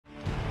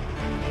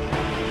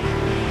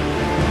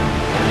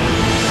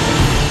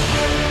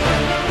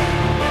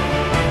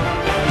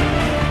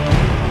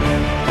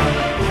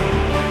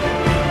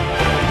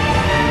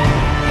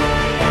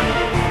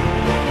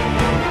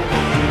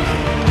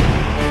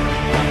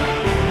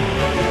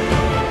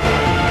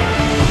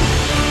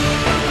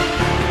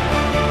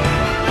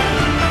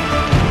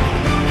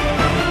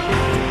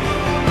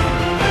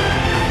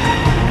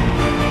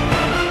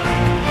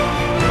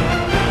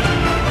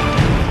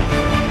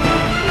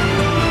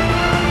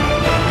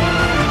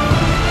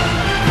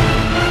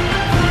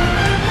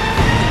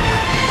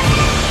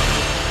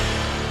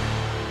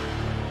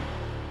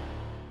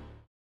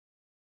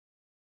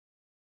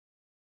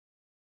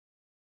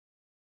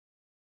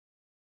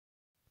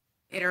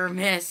Hit or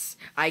miss.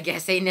 I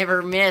guess they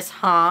never miss,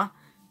 huh?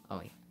 Oh,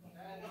 wait.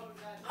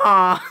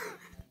 Huh.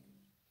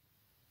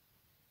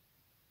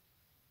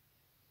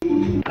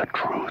 The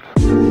truth.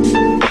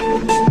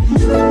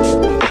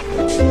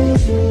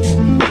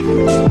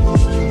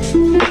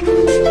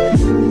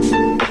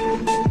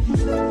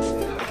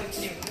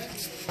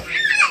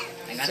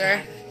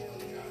 Sir,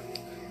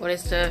 what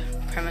is the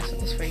premise of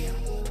this video?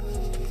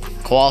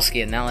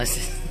 Kowalski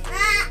analysis.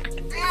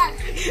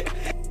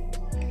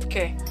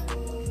 Okay,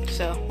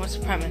 so what's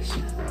the premise?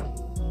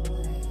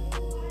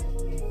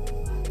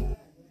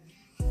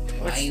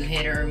 Why you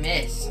hit or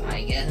miss?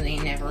 I guess they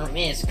never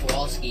miss.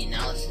 Kowalski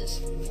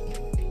analysis.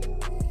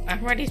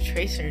 I'm already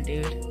Tracer,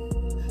 dude.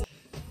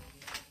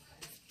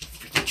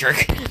 Freaking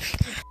jerk.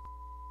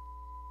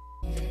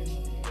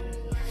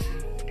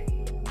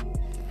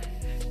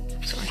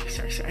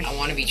 Sorry. I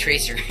want to be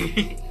Tracer.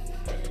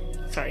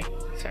 Sorry.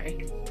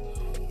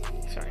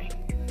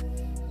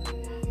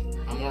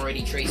 I'm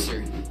already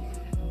Tracer.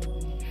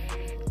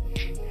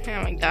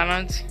 Yeah,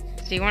 McDonald's.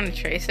 Do you want a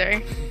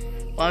Tracer?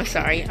 Well, I'm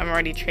sorry. I'm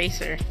already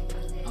Tracer.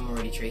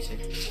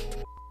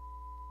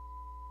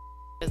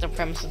 That's the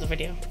premise of the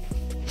video.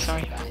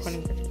 Sorry, guys.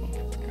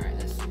 Alright,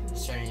 let's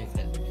start a new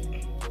clip.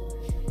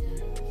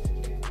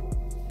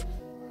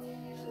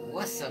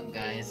 What's up,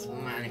 guys?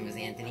 My name is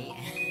Anthony.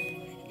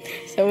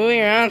 So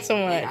moving around so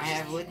much. I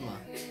have Widma.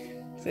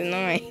 It's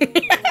annoying.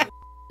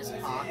 It's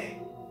pop.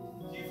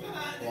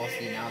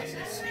 Kowalski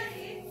analysis.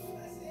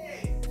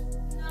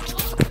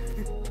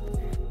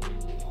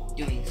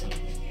 Doing something.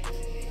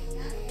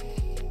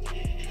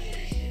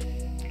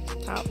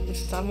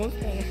 Stop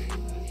moving.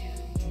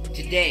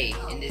 Today,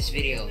 in this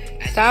video...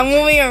 Stop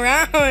moving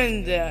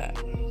around!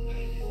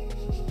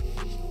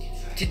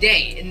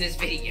 Today, in this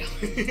video,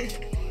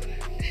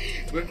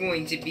 we're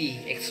going to be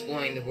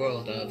exploring the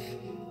world of...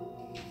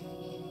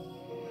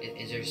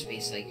 Is there a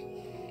space, like...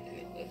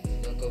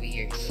 Look over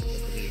here. Look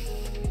over here.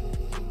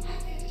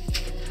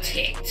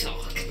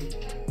 TikTok.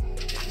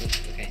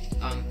 Okay,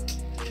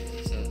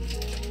 so,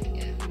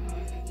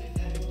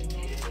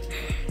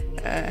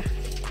 yeah.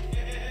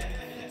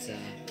 It's,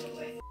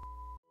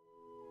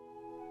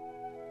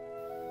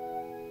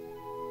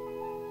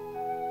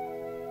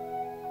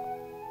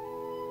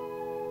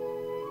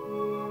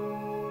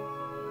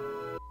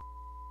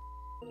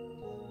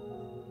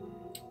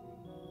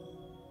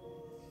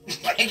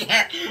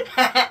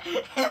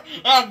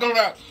 oh, go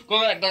back.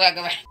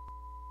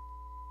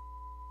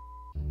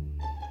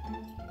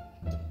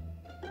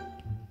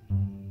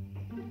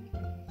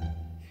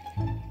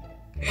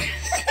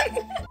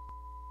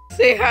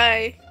 Say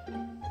hi.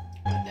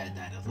 My dad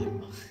died of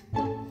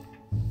lymphoma.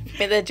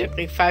 Made that joke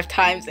like 5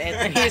 times,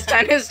 and he's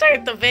trying to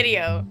start the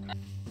video.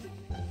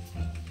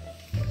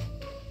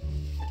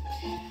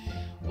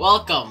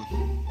 Welcome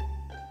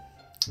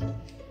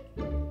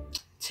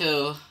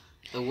to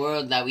the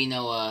world that we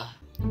know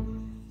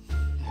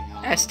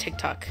as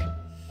TikTok.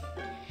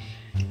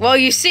 Well,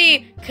 you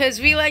see, because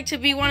we like to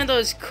be one of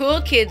those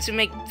cool kids who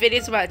make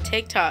videos about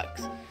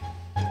TikToks.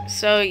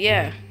 So,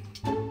 yeah.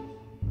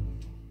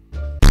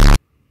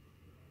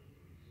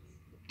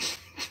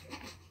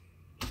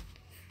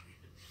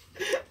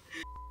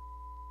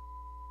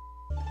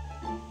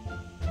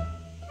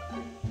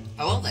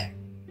 Hello there.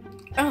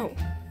 Oh.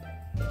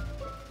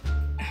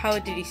 How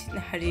did you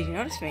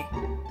notice me?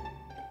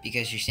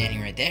 Because you're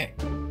standing right there,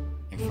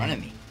 in front of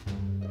me.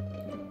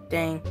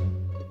 Dang.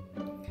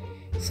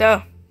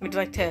 So, would you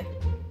like to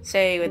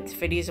say what this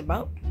video is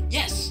about?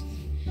 Yes.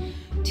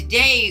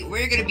 Today,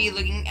 we're gonna be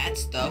looking at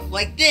stuff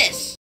like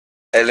this.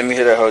 Hey, let me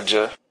hear that whole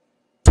Jeff.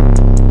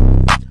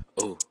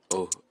 Oh,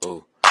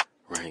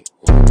 rank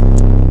 1.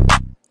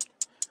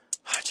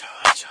 Hacho.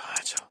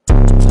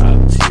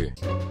 Top tier.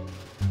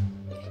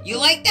 You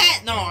like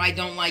that? No, I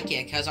don't like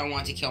it, because I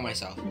want to kill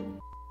myself.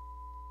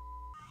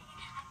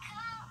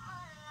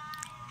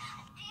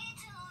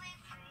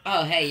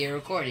 Oh, hey, you're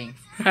recording.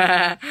 So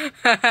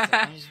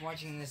I'm just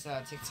watching this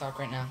TikTok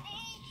right now.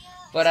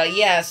 But,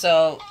 yeah,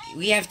 so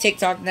we have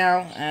TikTok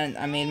now, and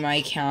I made my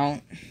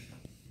account.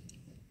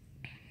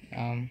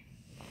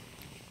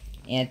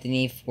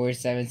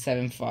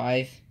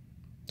 Anthony4775.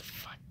 The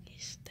fuck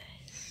is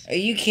this? Are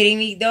you kidding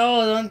me?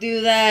 No, don't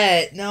do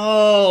that.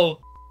 No.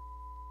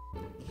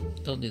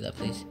 Don't do that,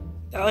 please.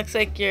 That looks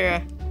like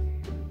your,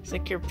 it's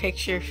like your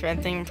picture for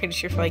anything. I'm pretty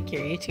sure for like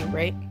your YouTube,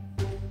 right?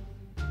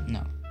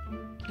 No.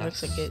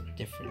 Looks like it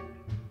different.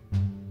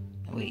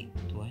 Wait,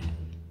 do I have it?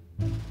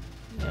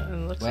 Yeah,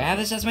 it looks. Do I have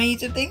this as my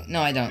YouTube thing?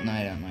 No, I don't.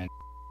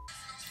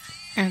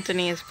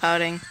 Anthony is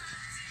pouting.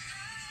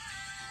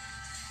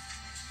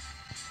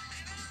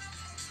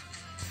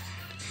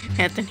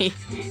 Anthony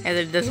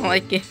doesn't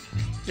like it.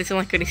 Doesn't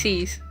like what he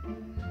sees.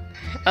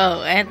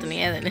 Oh,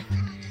 Anthony.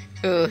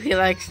 Oh, he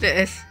likes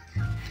this.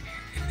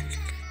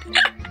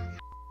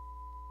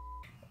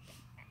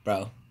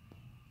 Bro, do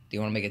you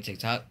want to make a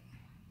TikTok?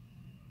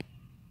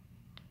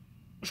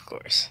 Of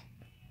course.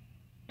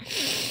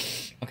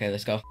 Okay,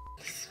 let's go.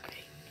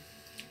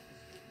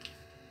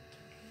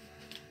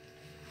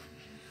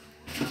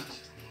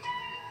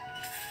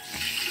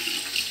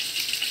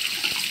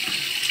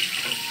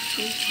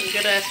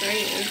 Good ass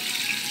ring.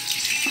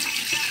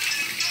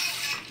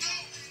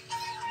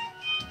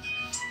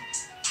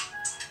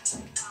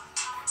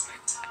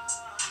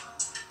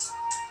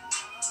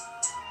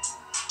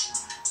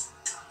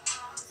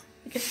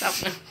 You can stop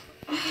now.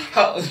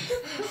 Oh.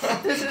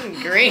 This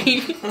is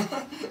great.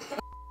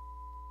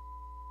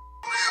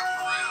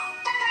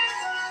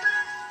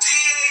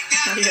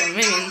 Oh, you got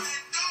minions.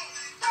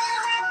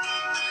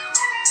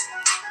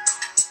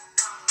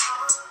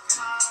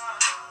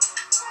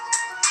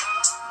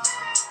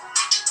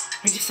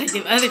 Or just like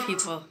the other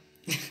people.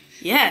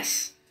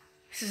 Yes.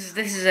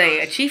 This is a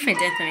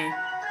achievement, Anthony.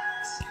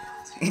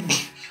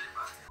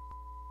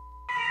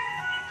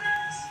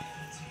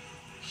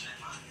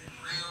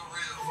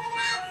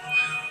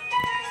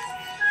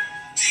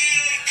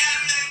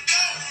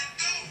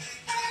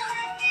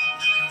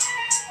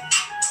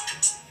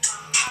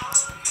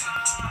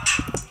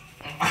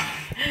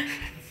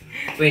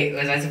 Wait,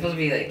 was I supposed to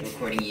be like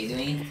recording you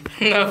doing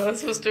it? No, I was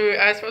supposed to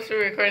be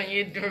recording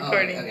you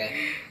recording. Oh,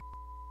 okay.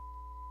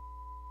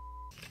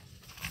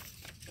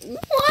 One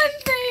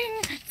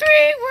thing,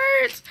 3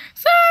 words,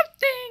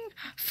 something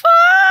for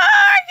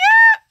you.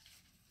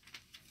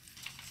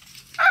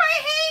 I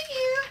hate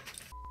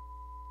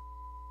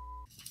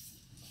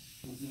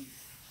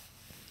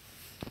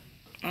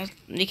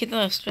you. You get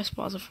the stress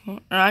balls if you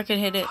want, or I could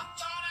hit it.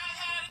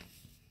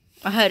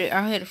 I'll hit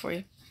it for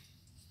you.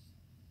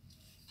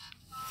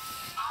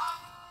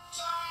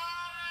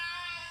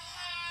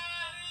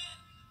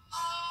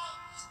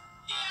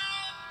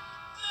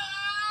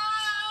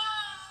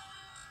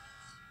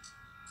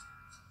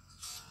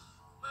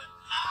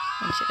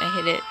 Should I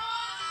hit it?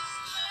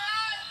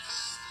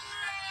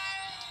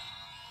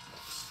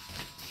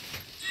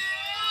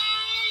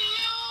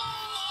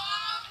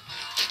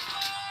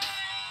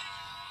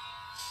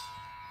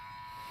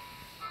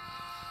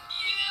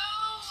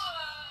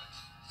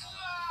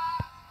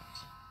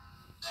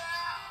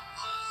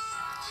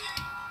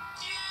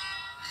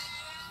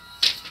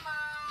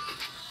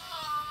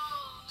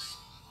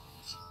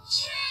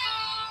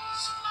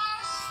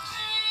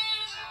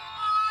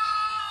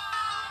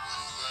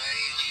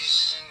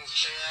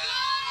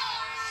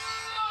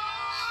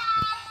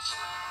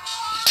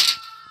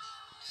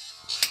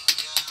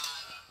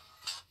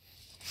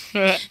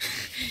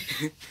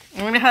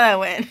 I wonder how that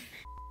went.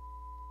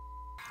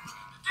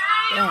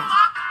 Damn.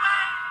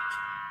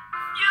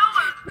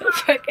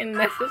 Fucking,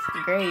 this is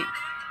great.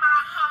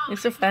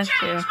 It's so fast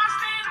too.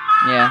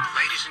 Yeah.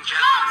 Ladies and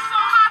gentlemen,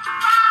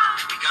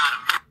 we got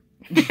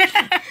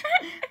him.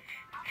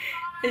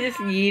 I just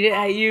yeet it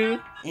at you.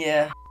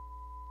 Yeah.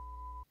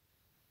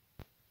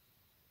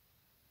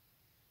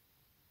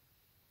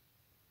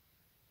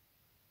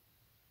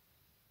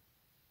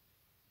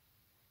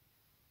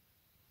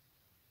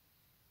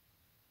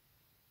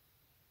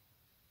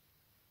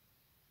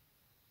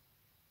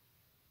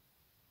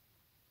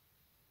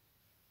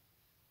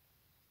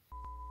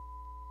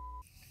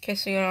 Okay,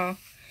 so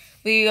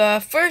we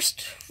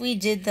first we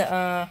did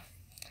the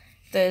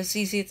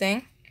ZZ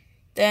thing,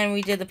 then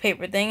we did the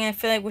paper thing, and I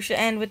feel like we should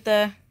end with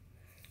the,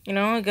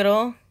 a good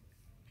old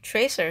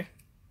Tracer.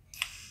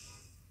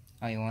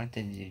 Oh, you wanted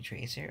to do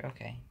Tracer?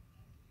 Okay.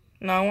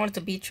 No, I wanted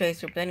to be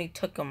Tracer, but then he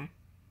took him.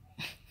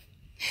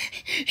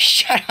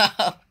 Shut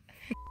up.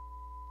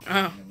 Oh.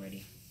 I'm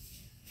ready.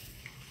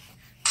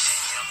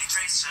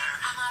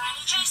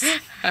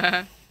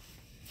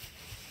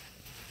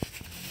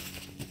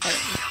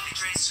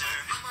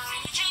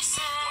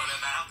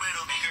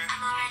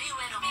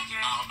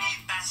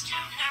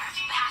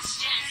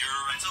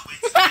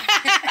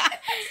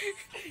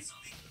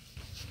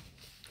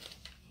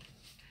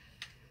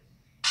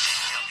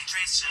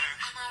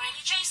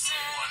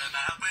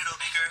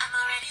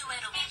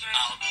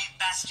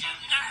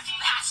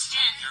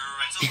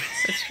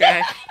 That's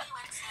trash.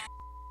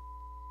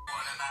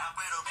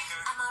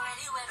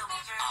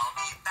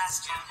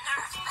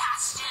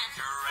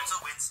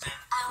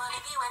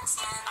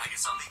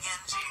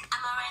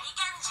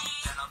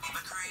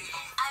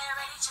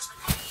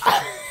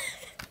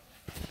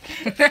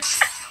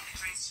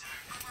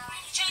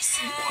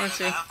 Let's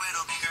see.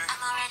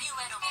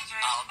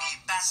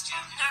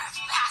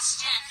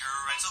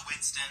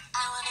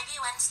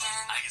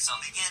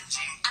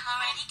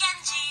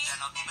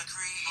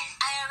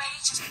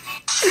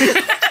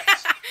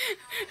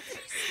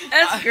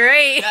 That's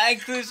great. That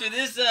includes for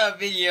this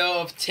video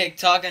of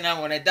TikTok, and I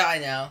want to die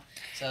now.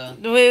 So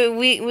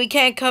We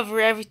can't cover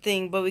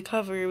everything, but we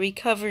cover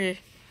the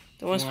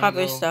most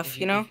popular stuff,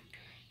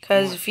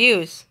 cause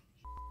views.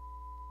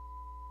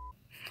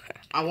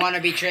 I want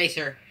to be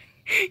Tracer.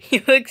 He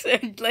looks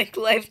like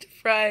life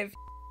deprived.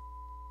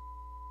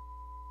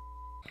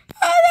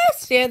 Oh,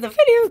 that's the end of the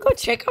video. Go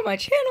check out my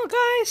channel,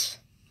 guys.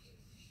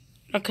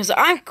 Because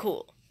I'm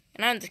cool.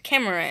 And I'm the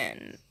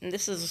cameraman. And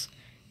this is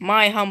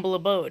my humble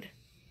abode.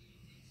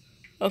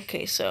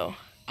 Okay, so.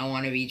 I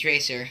want to be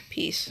Tracer.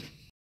 Peace.